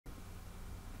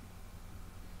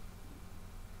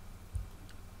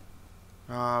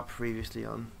Previously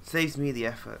on. Saves me the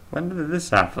effort. When did this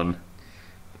happen?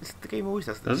 The game always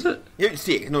does this. Does it? You don't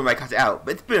see it, normally I cut it out,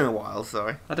 but it's been a while,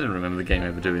 sorry. I didn't remember the game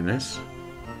ever doing this.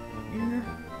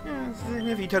 Yeah, so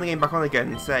if you turn the game back on again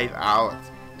and save out.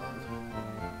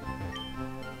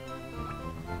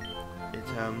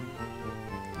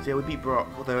 So yeah, we beat Brock,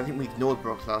 although I think we ignored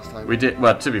Brock last time. We did.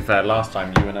 Well, to be fair, last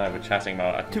time you and I were chatting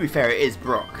about. To be fair, it is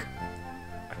Brock.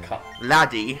 I can't.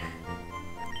 Laddie.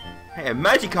 Hey, a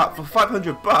Magikarp for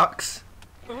 $500?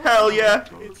 Hell yeah!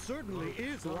 It certainly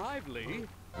is lively.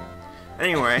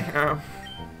 Anyway,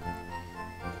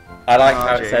 I like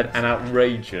how it James. said an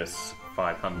outrageous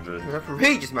 500. an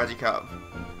outrageous Magikarp.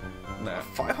 No.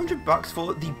 $500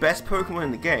 for the best Pokemon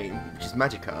in the game, which is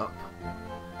Magikarp.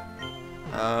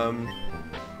 As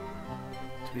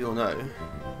we all know,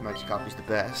 Magikarp is the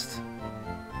best.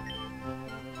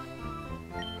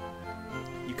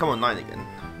 You come online again,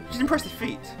 which is an impressive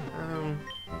feat.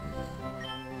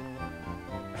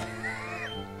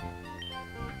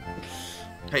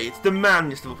 Hey, it's the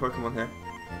manliest of all Pokemon here.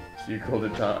 So you called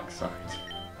it Dark Side.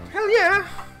 Hell yeah!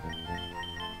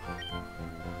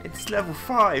 It's level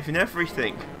 5 and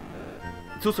everything.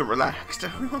 It's also relaxed.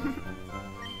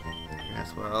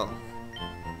 Yes, well.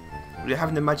 We're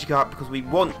having the Magikarp because we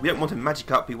don't want a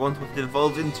Magikarp, we want what it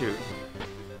evolves into.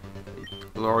 The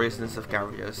gloriousness of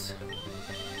Gyarados.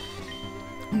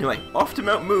 Anyway, off to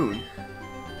Mt.Moon.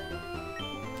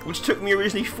 Which took me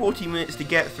originally 40 minutes to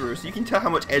get through, so you can tell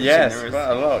how much editing Yes, there is. quite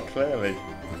a lot, clearly.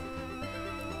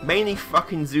 Mainly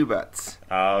fucking Zubats.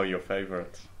 Oh, your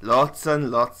favourite. Lots and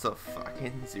lots of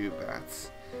fucking Zubats.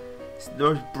 It's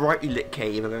the most brightly lit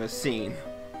cave I've ever seen.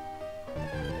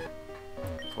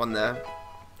 There's one there.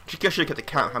 I should look at the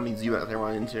count how many Zubats I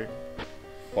run into.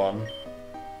 One.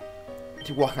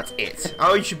 To one, that's it.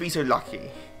 Oh, you should be so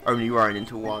lucky. Only running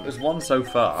into one. There's one so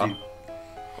far. One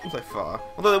so far.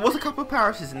 Although there was a couple of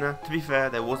Parises in there. To be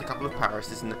fair, there was a couple of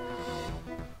Parises in there.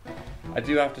 I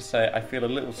do have to say, I feel a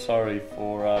little sorry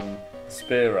for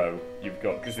Spearow you've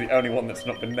got, because the only one that's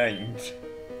not been named.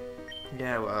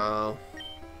 Yeah, well.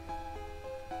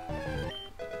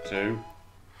 2.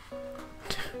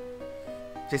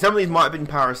 See, some of these might have been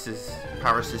Parises.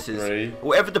 3.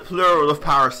 Whatever the plural of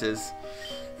Parises.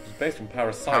 It's based on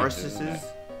Parasite, isn't it?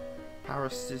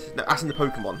 Parises? No, that's in the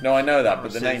Pokemon. No, I know that,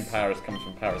 but the Parises. name Paris comes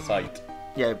from Parasite.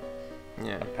 Yeah.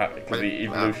 Yeah. Because the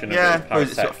evolution yeah, of it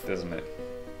is Parasect, doesn't it?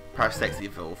 Parasect's the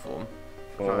evolved form.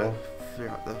 4. The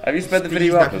Have you sped the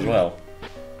video up as well?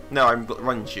 No, I've got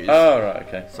running shoes. Oh, right,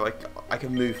 okay. So I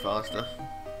can move faster.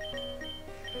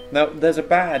 Now, there's a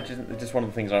badge, isn't there? Just one of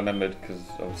the things I remembered, because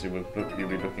obviously you'll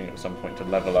be looking at some point to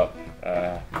level up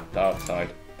Dark Side.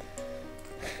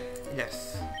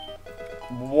 Yes.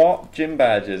 What gym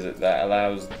badge is it that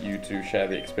allows you to share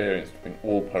the experience between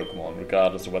all Pokemon,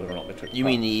 regardless of whether or not they took You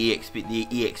part? mean the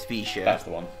EXP share? That's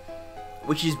the one.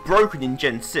 Which is broken in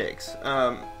Gen 6.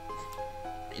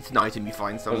 It's an item you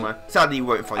find somewhere. Sadly, you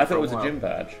won't find it I thought for it was a while. gym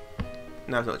badge.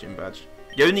 No, it's not a gym badge.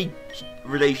 The only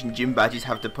relation gym badges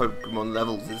have to Pokemon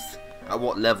levels is at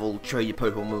what level traded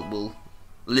Pokemon will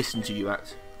listen to you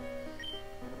at.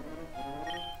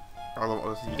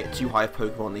 Otherwise, if you get too high of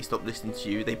Pokemon, they stop listening to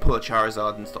you. They pull a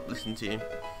Charizard and stop listening to you.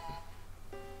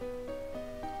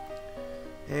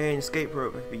 Hey, an escape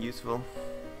rope would be useful.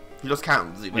 You lost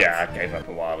count, Zubats. Yeah, I gave up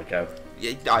a while ago.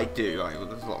 Yeah, I do.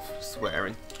 There's a lot of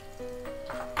swearing.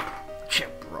 Shit,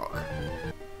 Brock.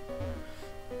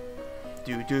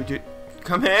 Do.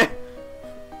 Come here.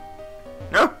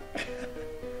 No.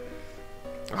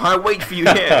 I'll wait for you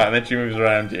here. And then she moves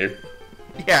around you.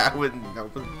 Yeah, I wouldn't.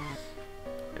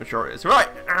 I'm sure it is. Right.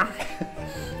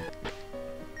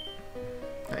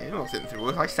 Hey, I'm not sitting through all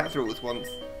this. I sat through all this once.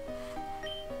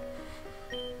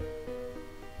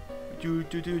 Do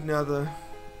another.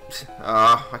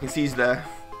 I can see he's there.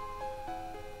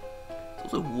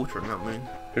 There's also water in that moon.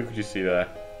 Who could you see there?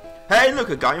 Hey, look,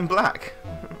 a guy in black.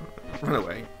 Run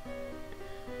away.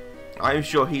 I'm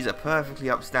sure he's a perfectly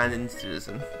upstanding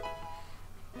citizen.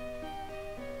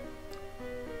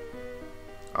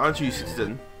 Aren't you,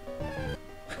 citizen?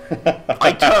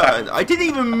 I turned. I didn't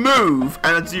even move,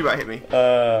 and a Zubat hit me.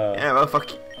 Yeah, well,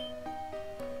 fuck you.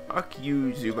 Fuck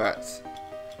you, Zubats.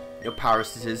 Your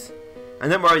parasites.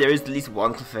 And don't worry, there is at least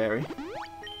one Clefairy.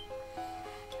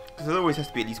 Because there always has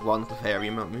to be at least one Clefairy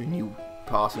in Mt.Moon you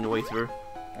pass on the way through.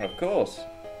 Of course.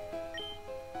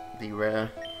 The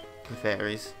rare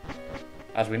Clefairies.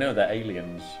 As we know, they're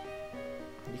aliens.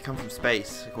 You come from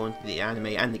space, according to the anime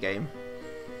and the game.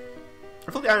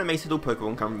 I thought the anime said all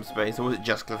Pokemon come from space, or was it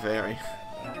just Clefairy?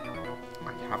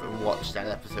 I haven't watched that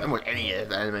episode. I haven't watched any of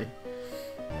the anime.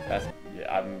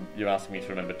 you're asking me to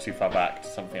remember too far back to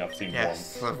something I've seen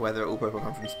Yes, once. of whether all Pokemon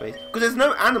come from space. Because there's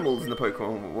no animals in the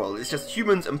Pokemon world, it's just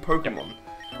humans and Pokemon.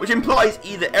 Which implies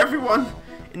either everyone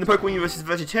in the Pokemon universe is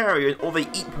vegetarian, or they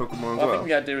eat Pokemon as well. I think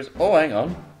the idea is... Oh, hang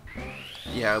on.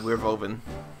 Yeah, we're evolving.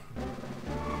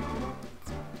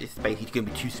 It's basically going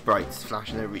to be two sprites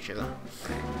flashing over each other.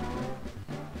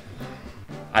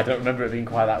 I don't remember it being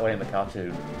quite that way in the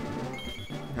cartoon.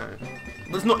 No.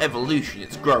 Well, it's not evolution,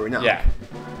 it's growing up. Yeah.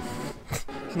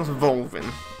 It's not evolving.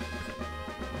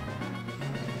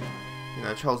 You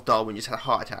know, Charles Darwin just had a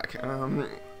heart attack. I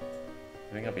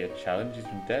think that'll be a challenge. He's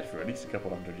been dead for at least a couple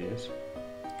hundred years.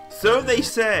 So they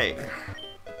say.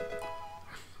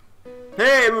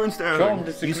 Hey, Moonstone! John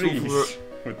disagrees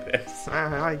with this.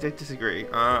 I don't disagree.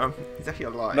 He's actually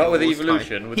alive. Not with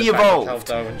evolution, with he the fact evolved. that Charles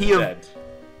Darwin's He dead.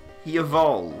 He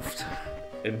evolved.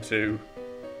 Into...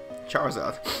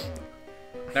 Charizard.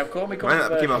 Now, call me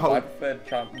That became a controversial, whole... but I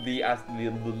prefer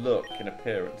the look and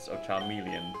appearance of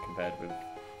Charmeleon compared with...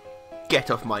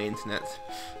 Get off my internet.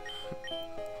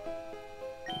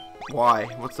 Why?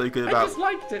 What's so good about... I just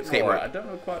liked it more. I don't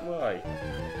know quite why.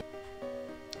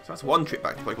 So that's one trip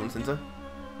back to Pokemon Center.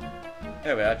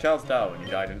 Here we are, Charles Darwin.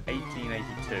 He died in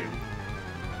 1882.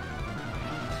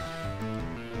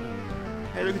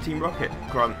 Hey, look at Team Rocket,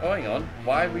 Grunt. Oh, hang on.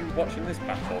 Why are we watching this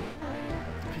battle?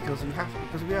 Because we have to,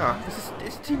 because we are.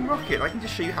 It's Team Rocket. I can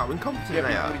just show you how incompetent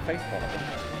they are. Face one of them.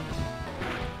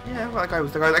 Yeah, well, that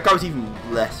guy was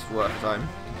even less worth time.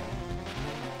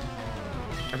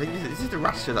 I think this is the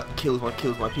Raster that kills my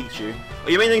Pikachu. Oh,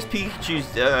 you mean those Pikachu's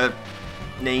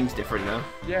name's different now?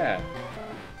 Yeah.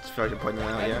 Just feel like to point that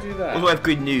out. How'd Yeah. you do that? Also, I have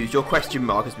good news. Your question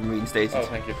mark has been reinstated. Oh,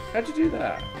 thank you. How'd you do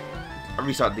that? I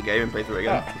restarted the game and played through it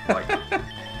again. Like,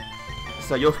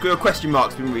 so your question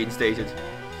mark's been reinstated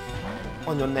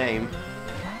on your name.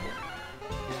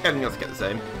 Everything else kept the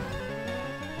same.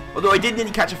 Although I did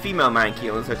nearly catch a female Mankey,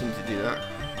 I was hoping to do that.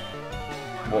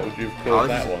 What would you have called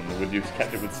that one? Would you have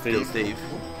kept it with Steve? Still Steve.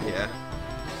 Yeah.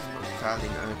 Sadly,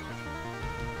 no.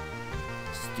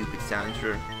 Stupid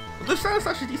Sandshrew. Although Sandshrew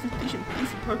actually decent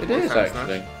Pokemon. It is, Sandslash.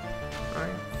 actually.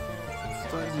 Right.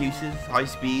 Still has uses, high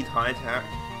speed, high attack.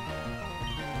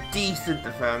 Decent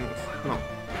defense. Come on.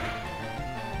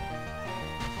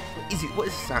 What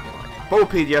is Sand like?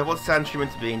 Bulbapedia, what's Sandshrew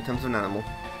meant to be in terms of an animal?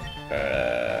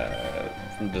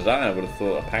 From design, I would have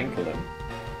thought a pangolin.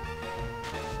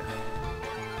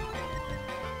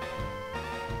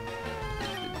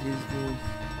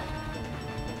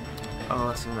 Oh,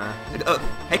 that's in there.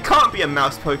 It can't be a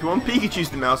mouse Pokemon. Pikachu's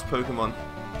the mouse Pokemon.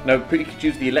 No,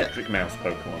 Pikachu's the electric mouse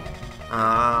Pokemon.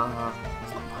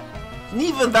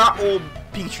 Neither that or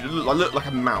Pikachu look like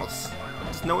a mouse.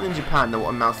 Does no one in Japan know what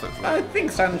a mouse looks like? I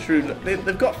think Sandshrew,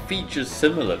 they've got features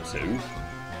similar to.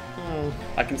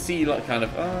 I can see like kind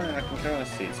of. I can kind of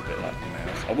see it's a bit like a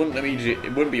mouse. I wouldn't immediately.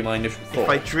 It wouldn't be my initial thought. If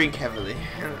I drink heavily.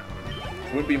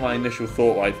 It wouldn't be my initial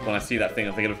thought when I see that thing.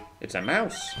 I'm thinking of it's a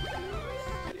mouse.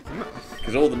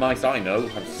 Because all the mice I know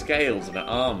have scales and are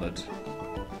armoured.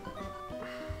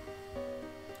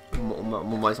 More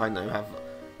mice I know have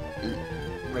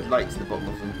red lights at the bottom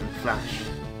of them and flash.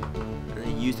 And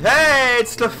they use. Hey,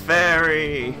 it's the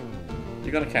fairy.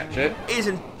 You're gonna catch it.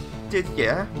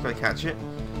 Yeah, I'm gonna catch it.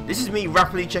 This is me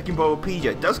rapidly checking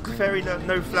Bulbapedia. Does Clefairy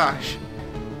know Flash?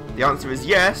 The answer is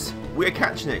yes. We're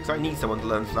catching it because I need someone to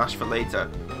learn Flash for later.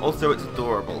 Also, it's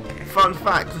adorable. Fun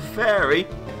fact, Clefairy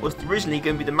was originally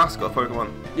going to be the mascot of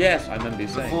Pokemon. Yes, I remember you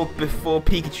saying. Before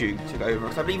Pikachu took over.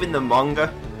 Because I believe in the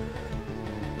manga,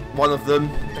 one of them,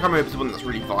 I can't remember if it's the one that's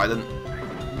really violent,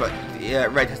 but yeah,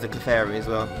 Red has the Clefairy as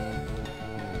well.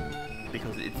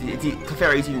 Because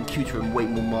Clefairy is even cuter and way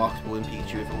more marketable than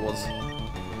Pikachu if it was.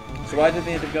 So why did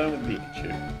they end up going with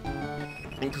Pikachu?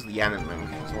 I think because the anime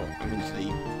was what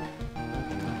eventually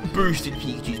boosted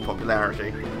Pikachu's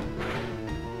popularity.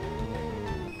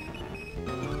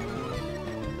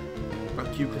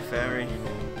 A cute Clefairy.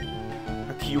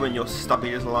 A cute and your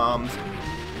stubby little arms.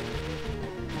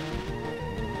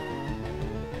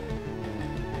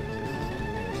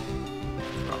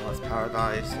 Oh, that's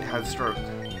paradise. It had a stroke.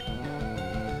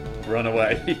 Run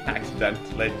away,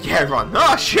 accidentally. Yeah, run.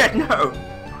 Oh shit, no!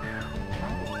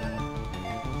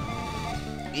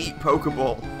 Eat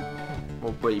Pokeball.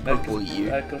 Or wait, Pokeball eat you.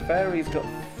 Clefairy's got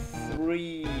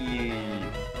 3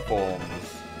 forms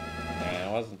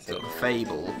now, hasn't it? It's got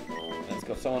Fable. It's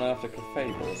got someone after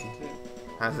Clefable, isn't it?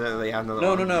 Has it? They have another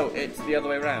one. No, it's the other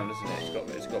way around, isn't it?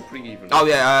 It's got pre-even. Oh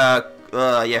yeah,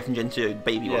 from Gen 2,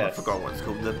 baby one. I Yes. forgot what it's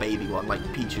called. The baby one, like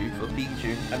Pichu for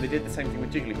Pikachu. And they did the same thing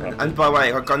with Jigglypuff. And by the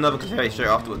way, I got another Clefairy straight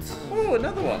afterwards. Oh,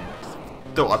 another one.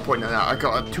 Thought I'd point that out. I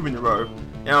got 2 in a row.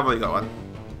 Yeah, I've already got one.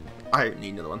 I don't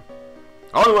need another one.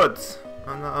 Onwards!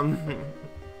 And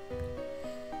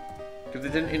Because they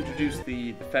didn't introduce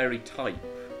the fairy type.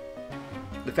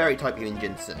 the fairy type came in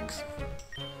Gen 6.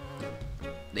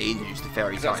 They introduced the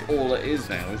fairy type. That's all it is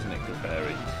now, isn't it,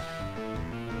 Clefairy?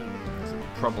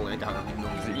 Probably, I don't know.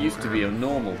 Because it used to be a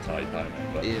normal type, I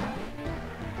remember. Yeah.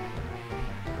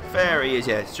 Fairy is,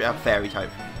 yeah, straight up fairy type.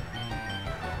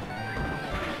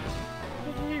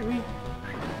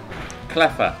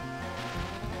 Cleffa.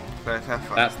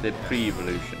 Clefairy. That's the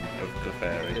pre-evolution of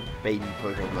Clefairy. The baby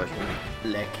Pokemon version.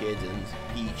 Lekid and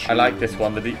Pichu. I like this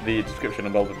one. The description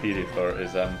on Bulbapedia for it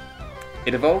is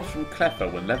it evolves from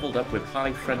Cleffa when leveled up with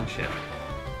high friendship.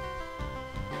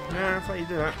 Yeah, that's how you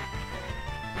do it.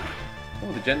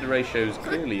 Oh, the gender ratio is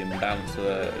clearly in balance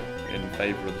in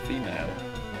favour of the female.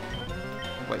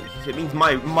 Wait, so it means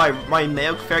my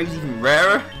male Clefairy is even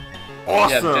rarer?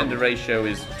 Awesome! Yeah, the gender ratio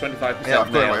is 25% Yeah, I've got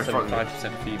it male, right in front of me.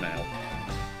 75% female.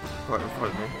 Got it in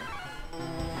front of me.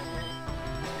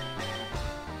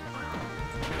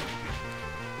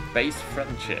 Base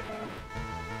friendship.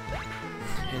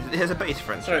 There's a base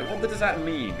friendship. Sorry, what does that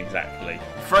mean exactly?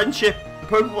 Friendship,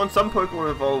 some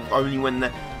Pokemon evolve only when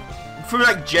they're... From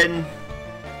like Gen...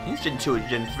 I think it's Gen 2 or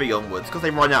Gen 3 onwards, because they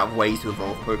run out of ways to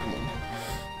evolve Pokemon.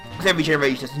 Because every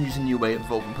generation has to use a new way of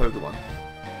evolving Pokemon.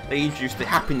 They introduced the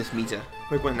happiness meter.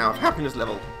 Pokemon now have happiness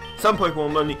level. Some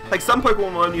Pokemon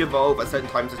will only evolve at certain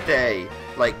times of day.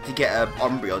 Like, to get an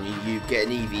Umbreon, you get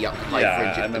an Eevee up to high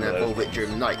friendship and then evolve it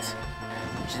during the night.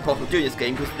 Which is impossible to do in this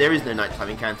game because there is no nighttime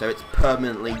in Kanto, it's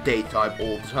permanently daytime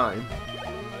all the time.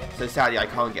 So sadly I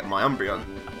can't get my Umbreon.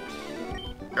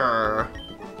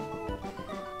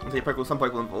 Some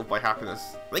Pokemon evolve by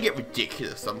happiness. They get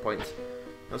ridiculous at some point.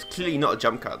 There was clearly not a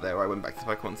jump cut there where I went back to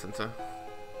the Pokemon Center.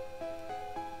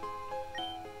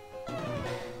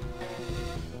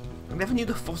 I never knew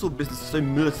the fossil business was so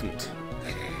militant.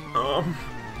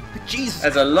 Jesus.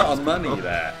 There's a lot of money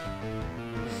there.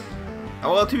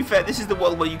 Oh, well, to be fair, this is the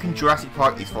world where you can Jurassic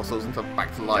Park these fossils and come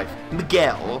back to life.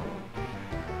 Miguel!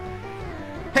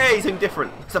 Hey, something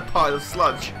different. It's a pile of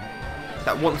sludge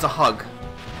that wants a hug.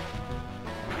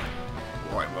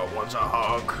 Right, well, wants a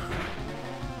hug.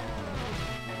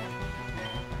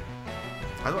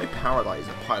 How do I paralyze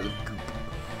a pile of goop?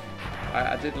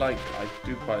 I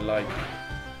do quite like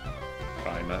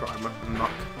Primer.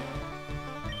 Muck.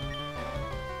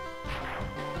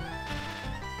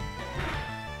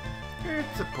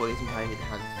 It's a poison type, it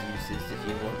has uses if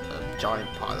you want a giant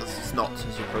pile of snot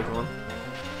as your Pokemon.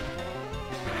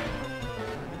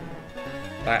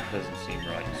 That doesn't seem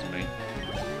right to me.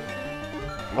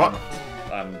 What?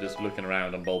 I'm just looking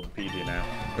around on Bulbapedia now.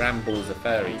 Gramble is a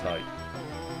fairy type.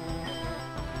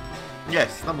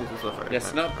 Yes, Snubble's also a fairy Yeah,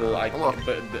 type. Snubbull,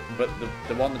 but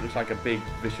the one that looks like a big,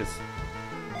 vicious...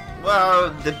 Well,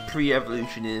 the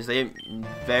pre-evolution is they don't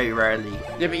very rarely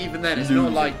Yeah, but even then, it's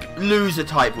not like... lose a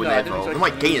type when they evolve. They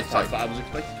might gain a type. But I was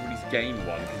expecting to at least gain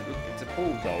one, because it's a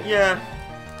bulldog. Yeah.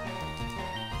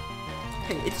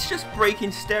 Hey, it's just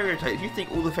breaking stereotypes. You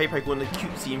think all the fairy Pokemon are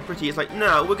cutesy and pretty. It's like,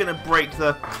 no, we're gonna break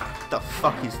the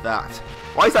fuck is that?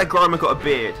 Why has that Grimer got a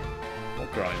beard?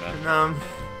 What Grimer?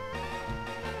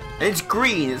 And it's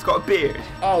green, it's got a beard.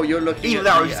 Oh, you're looking at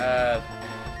the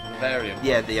variant.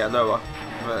 Yeah, the lower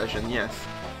version, yes.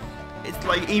 It's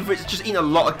like either it's just eating a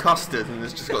lot of custard and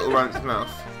it's just got it all around its mouth.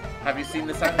 Have you seen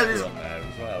the Sandra on there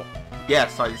as well?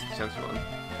 Yes, I just the one.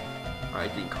 I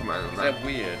didn't comment on that. They're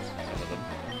weird, some of them.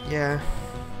 Yeah.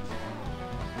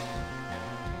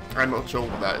 I'm not sure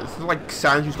what that is. It's like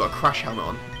Sandra's got a crash helmet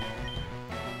on.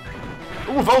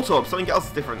 Oh, Voltorb, something else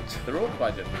different. They're all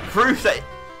quite different. Proof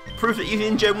that even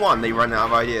in Gen 1 they run out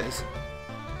of ideas.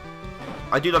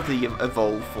 I do love the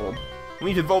evolve form. We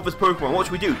need to evolve this Pokemon. What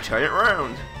should we do? Turn it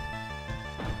around.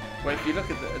 Well, if you look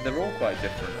at they're all quite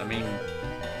different. I mean,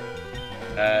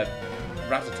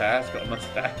 Rattatar's got a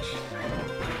mustache.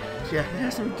 Yeah,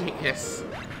 that's ridiculous.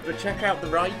 But check out the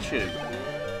Raichu.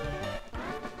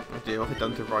 Oh dear, what have they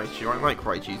done to Raichu? I like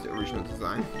Raichu's original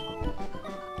design.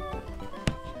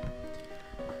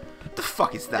 What the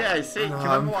fuck is that? Yeah, see, do you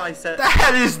remember what I said? The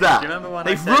hell is that? Do you remember when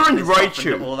They've I said ruined they softened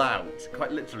Raichu. it all out?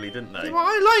 Quite literally, didn't they? Yeah, well,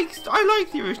 I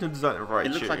like the original design of Raichu.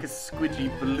 It looks like a squidgy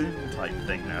balloon type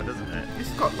thing now, doesn't it?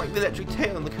 It's got like the electric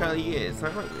tail and the curly ears. I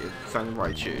like the design of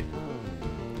Raichu.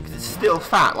 Because it's still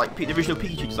fat, like the original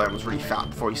Pikachu design was really fat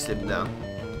before he slimmed down.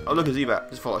 Oh look at Zubat,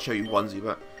 just thought I'd show you one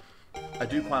Zubat. I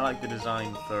do quite like the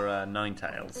design for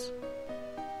Ninetales.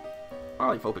 I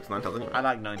like Vulpix Ninetales anyway. I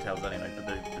like Ninetales anyway, but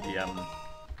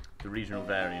the regional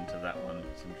variant of that one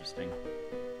is interesting.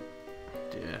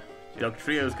 Dear.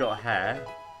 Dugtrio's got hair.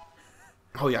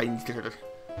 Oh yeah, I need to get it.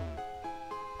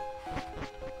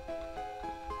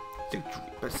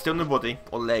 But still no body,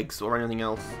 or legs, or anything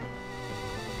else.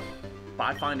 But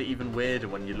I find it even weirder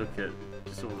when you look at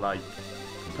sort of like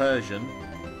Persian.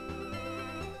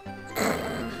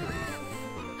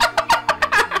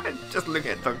 Just look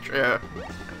at Dr.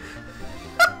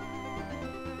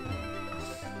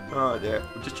 Oh dear.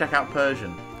 Just check out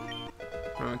Persian.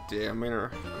 Oh dear, I'm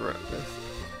gonna regret this.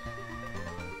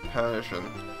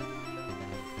 Persian.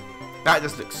 That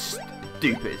just looks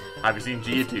stupid. Have you seen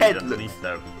Geodude head underneath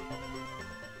though?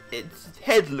 Its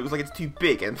head looks like it's too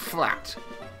big and flat.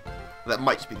 That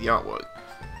might just be the artwork.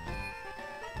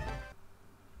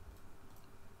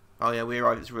 Oh yeah, we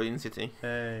arrived at Cerulean City.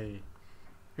 Hey.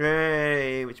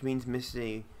 Yay! Which means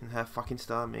Misty and her fucking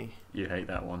Starmie. You hate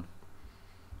that one.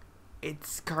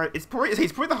 It's probably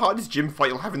the hardest gym fight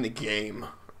you'll have in the game.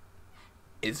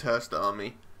 Is her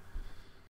Starmie.